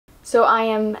So I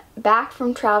am back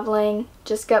from traveling,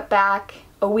 just got back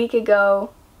a week ago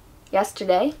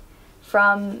yesterday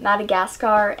from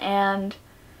Madagascar, and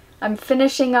I'm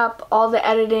finishing up all the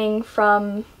editing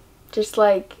from just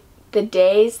like the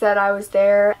days that I was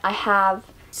there. I have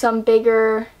some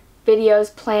bigger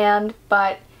videos planned,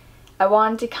 but I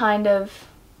wanted to kind of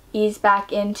ease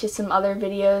back into some other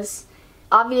videos.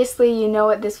 Obviously you know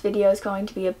what this video is going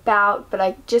to be about, but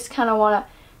I just kind of want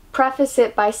to preface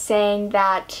it by saying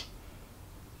that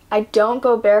I don't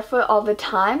go barefoot all the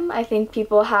time. I think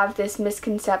people have this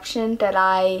misconception that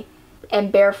I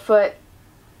am barefoot,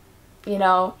 you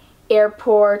know,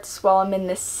 airports, while I'm in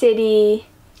the city,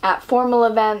 at formal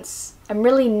events. I'm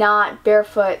really not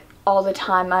barefoot all the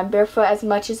time. I'm barefoot as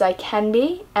much as I can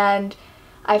be, and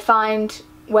I find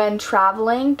when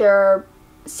traveling there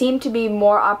seem to be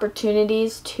more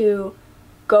opportunities to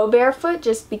go barefoot,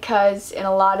 just because in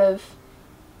a lot of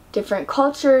different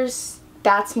cultures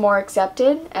that's more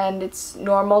accepted and it's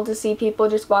normal to see people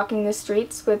just walking the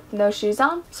streets with no shoes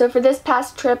on. So for this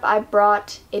past trip I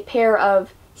brought a pair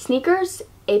of sneakers,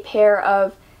 a pair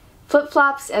of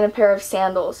flip-flops, and a pair of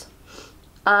sandals.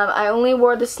 I only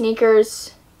wore the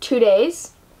sneakers 2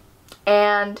 days,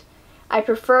 and I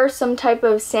prefer some type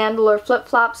of sandal or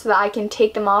flip-flop so that I can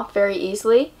take them off very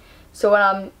easily. So when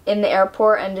I'm in the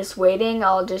airport and just waiting,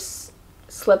 I'll just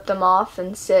slip them off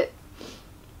and sit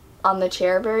on the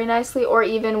chair very nicely. Or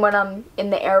even when I'm in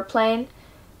the airplane,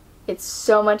 it's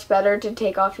so much better to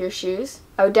take off your shoes.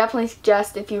 I would definitely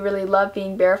suggest, if you really love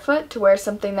being barefoot, to wear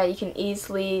something that you can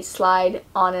easily slide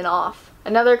on and off.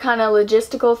 Another kind of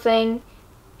logistical thing,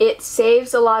 it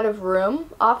saves a lot of room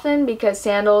often because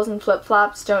sandals and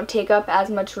flip-flops don't take up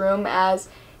as much room as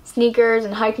sneakers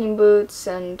and hiking boots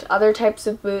and other types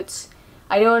of boots.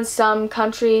 I know in some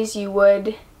countries you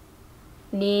would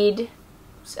need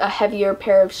a heavier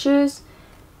pair of shoes,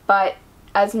 but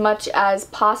as much as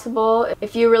possible,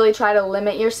 if you really try to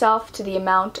limit yourself to the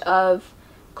amount of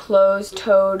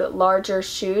closed-toed larger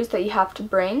shoes that you have to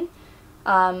bring,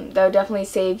 that would definitely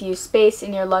save you space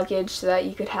in your luggage so that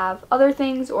you could have other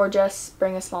things or just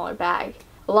bring a smaller bag.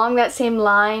 Along that same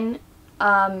line,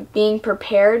 being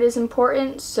prepared is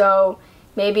important. So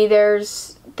maybe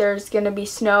there's going to be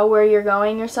snow where you're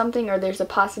going or something, or there's a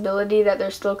possibility that there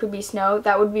still could be snow.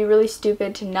 That would be really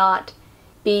stupid to not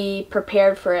be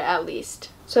prepared for it at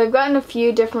least. So I've gotten a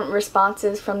few different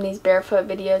responses from these barefoot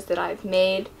videos that I've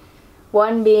made.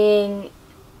 One being,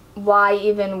 why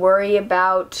even worry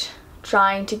about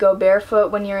trying to go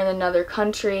barefoot when you're in another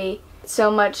country? It's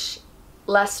so much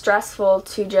less stressful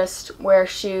to just wear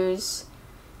shoes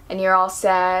and you're all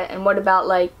set. And what about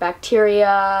like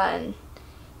bacteria and,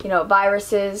 you know,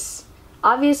 viruses?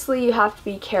 Obviously you have to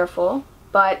be careful,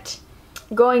 but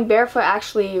going barefoot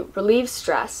actually relieves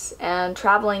stress, and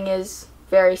traveling is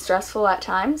very stressful at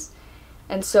times.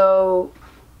 And so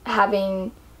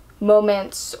having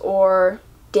moments or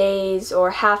days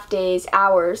or half days,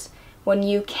 hours, when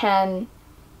you can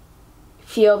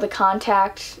feel the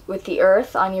contact with the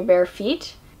earth on your bare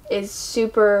feet is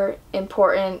super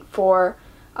important for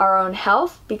our own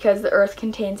health, because the earth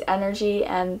contains energy,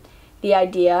 and the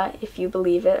idea, if you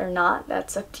believe it or not,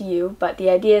 that's up to you, but the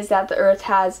idea is that the earth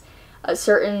has a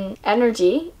certain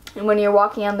energy, and when you're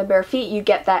walking on the bare feet you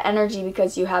get that energy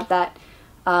because you have that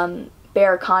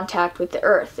bare contact with the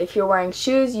earth. If you're wearing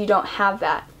shoes, you don't have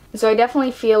that. So I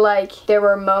definitely feel like there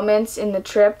were moments in the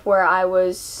trip where I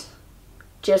was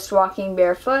just walking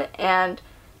barefoot and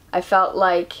I felt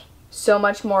like so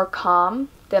much more calm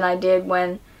than I did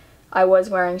when I was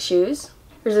wearing shoes.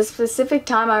 There's a specific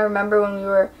time I remember when we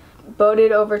were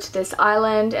boated over to this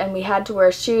island and we had to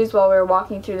wear shoes while we were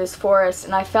walking through this forest,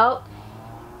 and I felt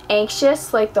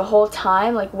anxious like the whole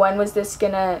time, like when was this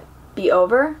gonna be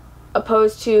over,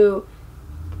 opposed to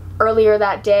earlier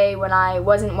that day when I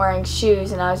wasn't wearing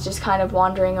shoes and I was just kind of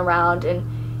wandering around,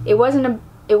 and it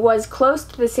was close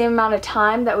to the same amount of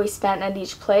time that we spent at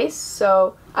each place.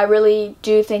 So I really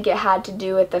do think it had to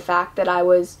do with the fact that I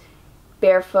was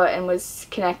barefoot and was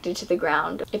connected to the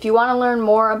ground. If you want to learn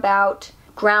more about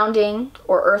grounding,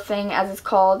 or earthing as it's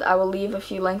called, I will leave a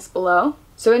few links below.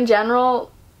 So in general,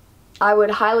 I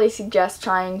would highly suggest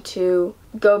trying to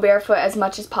go barefoot as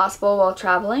much as possible while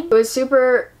traveling. It was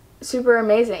super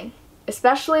amazing,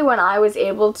 especially when I was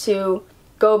able to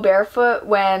go barefoot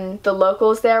when the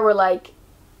locals there were like,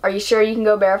 "Are you sure you can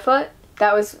go barefoot?"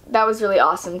 That was really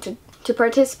awesome to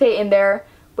participate in their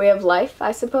way of life,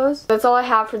 I suppose. That's all I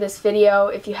have for this video.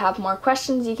 If you have more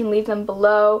questions, you can leave them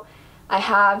below. I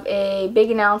have a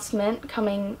big announcement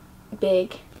coming, a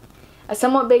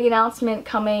somewhat big announcement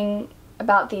coming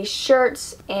about these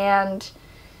shirts, and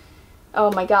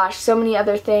oh my gosh, so many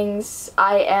other things.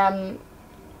 I am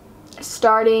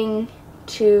starting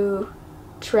to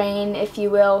train, if you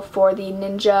will, for the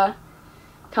ninja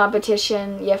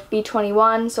competition, EFB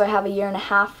 21, so I have a year and a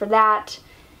half for that.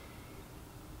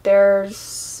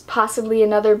 There's possibly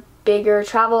another bigger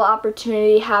travel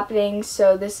opportunity happening,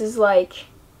 so this is like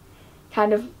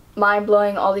kind of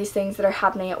mind-blowing, all these things that are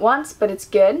happening at once, but it's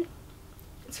good.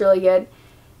 It's really good.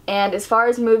 And as far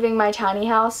as moving my tiny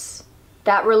house,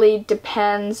 that really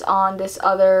depends on this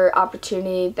other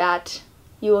opportunity that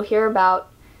you will hear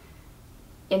about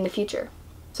in the future.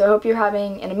 So I hope you're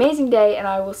having an amazing day, and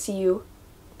I will see you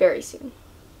very soon.